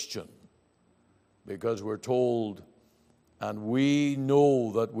the Christian, because we're told, and we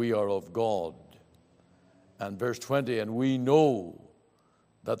know that we are of God. And verse 20, and we know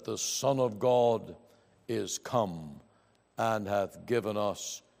that the Son of God is come and hath given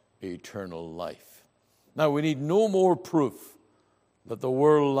us eternal life. Now we need no more proof that the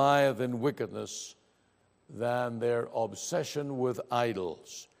world lieth in wickedness than their obsession with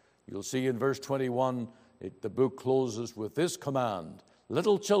idols. You'll see in verse 21, the book closes with this command: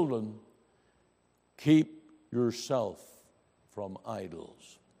 little children, keep yourself from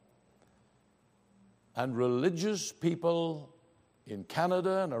idols. And religious people in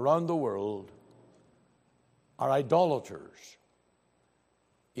Canada and around the world are idolaters.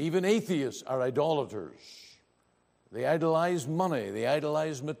 Even atheists are idolaters. They idolize money. They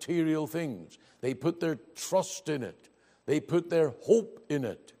idolize material things. They put their trust in it. They put their hope in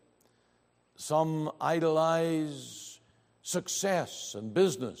it. Some idolize success and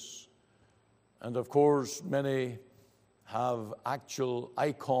business. And of course, many have actual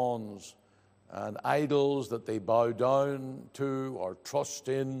icons and idols that they bow down to or trust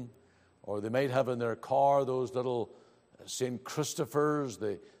in, or they might have in their car those little St. Christopher's,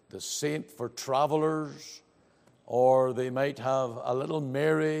 the saint for travelers, or they might have a little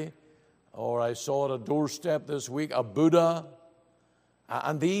Mary, or I saw at a doorstep this week a Buddha.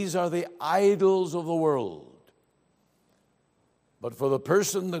 And these are the idols of the world. But for the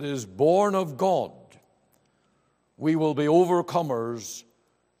person that is born of God, we will be overcomers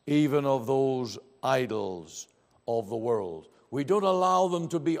even of those idols of the world. We don't allow them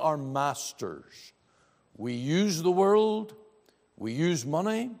to be our masters. We use the world, we use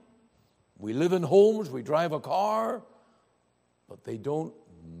money, we live in homes, we drive a car, but they don't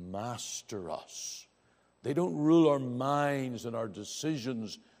master us. They don't rule our minds and our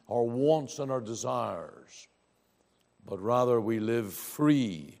decisions, our wants and our desires, but rather we live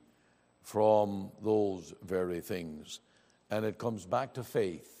free from those very things. And it comes back to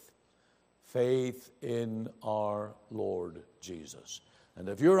faith. Faith in our Lord Jesus. And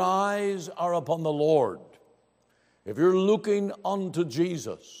if your eyes are upon the Lord, if you're looking unto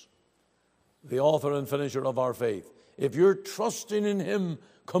Jesus, the author and finisher of our faith, if you're trusting in Him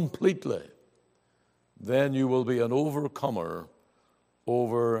completely, then you will be an overcomer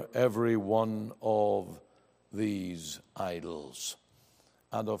over every one of these idols.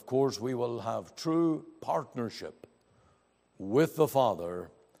 And of course, we will have true partnership with the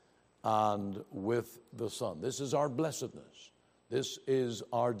Father and with the Son. This is our blessedness. This is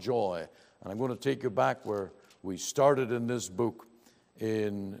our joy. And I'm going to take you back where we started in this book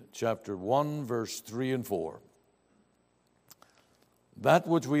in chapter 1, verse 3 and 4. That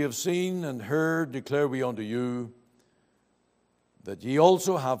which we have seen and heard declare we unto you, that ye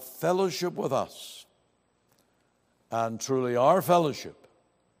also have fellowship with us. And truly our fellowship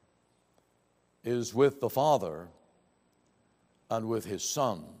is with the Father and with His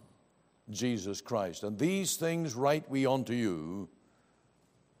Son, Jesus Christ. And these things write we unto you,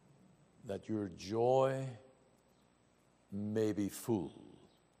 that your joy may be full.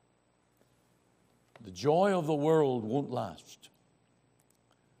 The joy of the world won't last.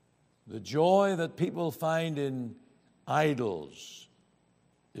 The joy that people find in idols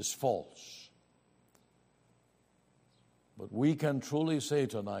is false. But we can truly say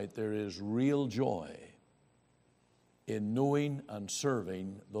tonight there is real joy in knowing and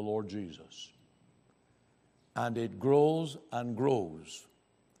serving the Lord Jesus. And it grows and grows.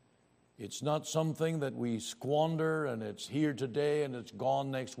 It's not something that we squander and it's here today and it's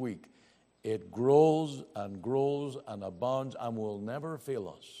gone next week. It grows and grows and abounds and will never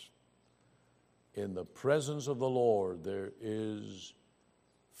fail us. In the presence of the Lord there is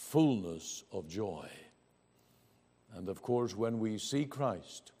fullness of joy. And of course, when we see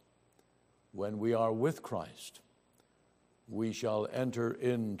Christ, when we are with Christ, we shall enter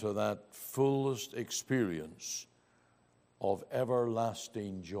into that fullest experience of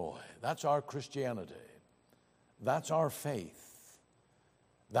everlasting joy. That's our Christianity. That's our faith.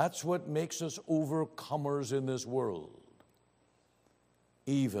 That's what makes us overcomers in this world.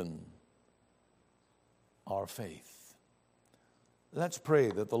 Even our faith. Let's pray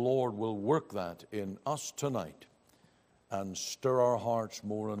that the Lord will work that in us tonight and stir our hearts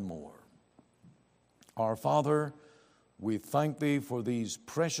more and more. Our Father, we thank Thee for these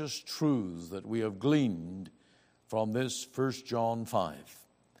precious truths that we have gleaned from this 1 John 5.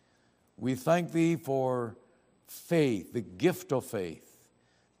 We thank Thee for faith, the gift of faith,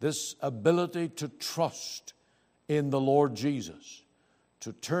 this ability to trust in the Lord Jesus,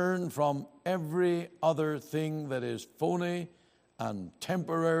 to turn from every other thing that is phony and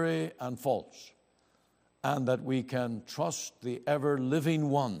temporary and false, and that we can trust the ever-living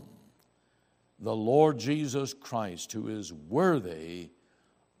one, the Lord Jesus Christ, who is worthy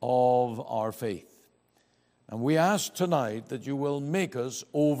of our faith. And we ask tonight that you will make us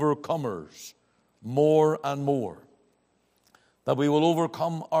overcomers more and more, that we will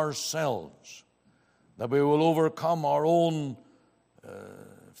overcome ourselves, that we will overcome our own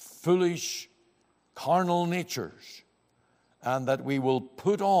foolish carnal natures, and that we will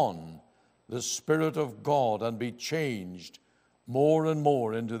put on the Spirit of God and be changed more and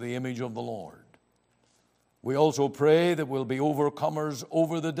more into the image of the Lord. We also pray that we'll be overcomers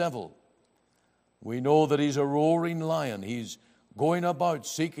over the devil. We know that he's a roaring lion. He's going about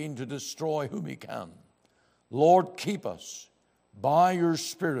seeking to destroy whom he can. Lord, keep us by your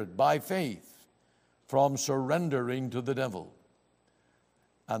Spirit, by faith, from surrendering to the devil.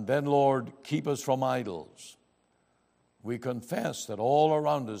 And then, Lord, keep us from idols. We confess that all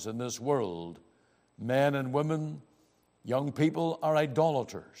around us in this world, men and women, young people are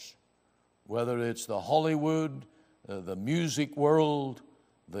idolaters. whether it's the Hollywood, the music world,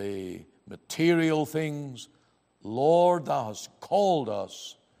 the material things. Lord, thou hast called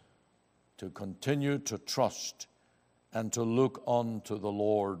us to continue to trust and to look unto the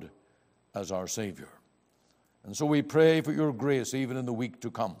Lord as our Savior. And so we pray for your grace even in the week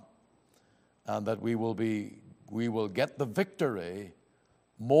to come, and that we will get the victory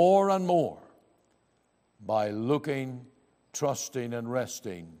more and more by looking, trusting, and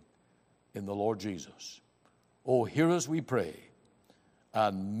resting in the Lord Jesus. Oh, hear us, we pray,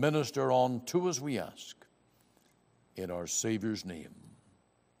 and minister on to us, we ask, in our Savior's name.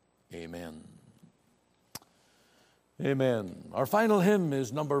 Amen. Amen. Our final hymn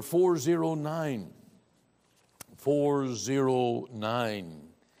is number 409. 409.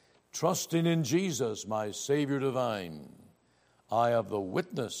 Trusting in Jesus, my Savior divine, I have the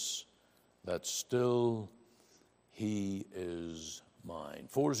witness that still He is mine.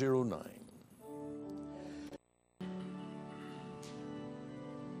 409.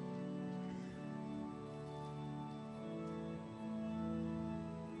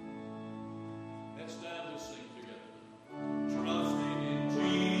 Let's stand and sing together. Trusting in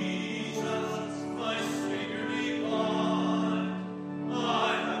Jesus, my Savior divine,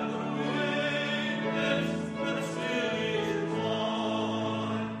 I have the witness that still is mine. Great are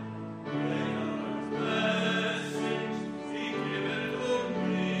His blessings He giveth to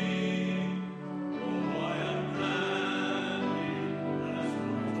me. Oh, I am gladly as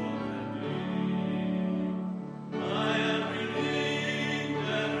one can be. I am redeemed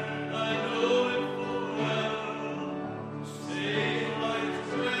and I know it full well. Saved by His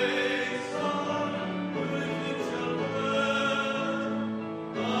grace, on with it shall dwell.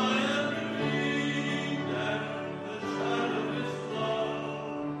 I am redeemed and the child of His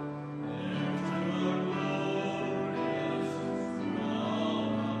love. There to a glorious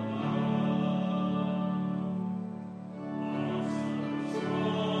throne above.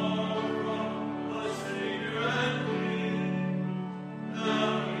 Strong from my Savior and King,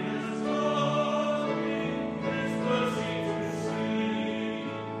 now He has taught me His mercy to see.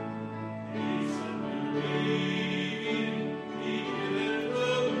 Peace and believing He giveth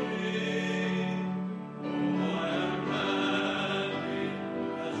to me. Oh, I am gladly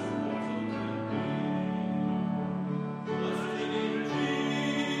as mortal can be. Trusting in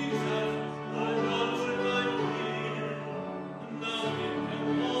Jesus, I know to my fear, nothing can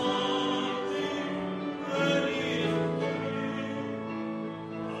harm me when He is near.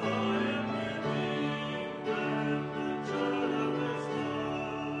 I am redeemed and the child of His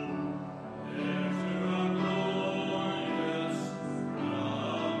love. There to a glorious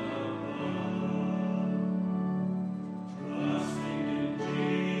crown above. Trusting in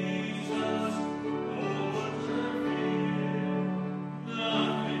Jesus, over fear.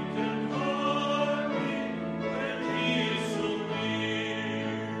 Nothing can harm me when He is so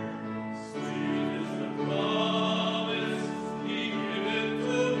near. Sweet is the promise He giveth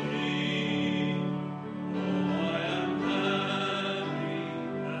to me. Oh, I am gladly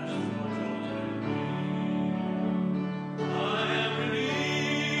as mortal can be. I am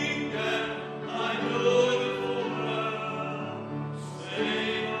redeemed and I know it full well.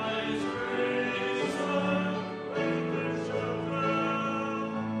 Saved by His grace, on with it shall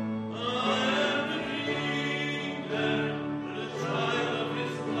dwell. I am redeemed and the child of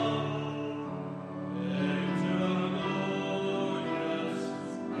His love. There to a glorious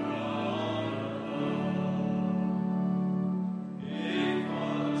crown above. If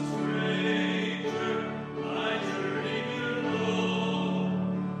on a stranger I journey below,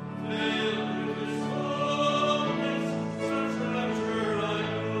 filled with His fullness, such rapture I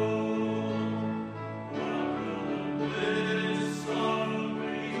know. What will the bliss of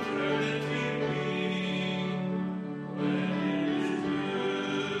eternity be, when in His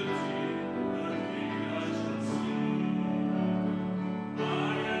beauty the King I shall see? I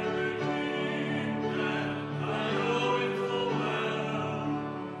am redeemed and I know it full well.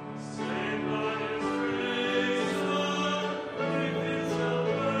 Saved by His grace, on with it shall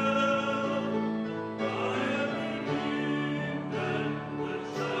dwell. I am redeemed and the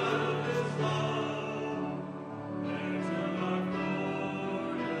child of His love. There to a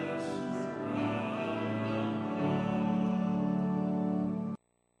glorious crown.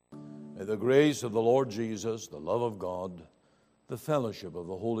 May the grace of the Lord Jesus, the love of God, the fellowship of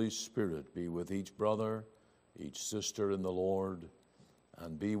the Holy Spirit be with each brother, each sister in the Lord,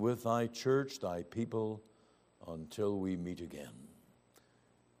 and be with thy church, thy people, until we meet again.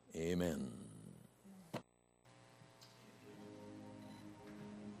 Amen.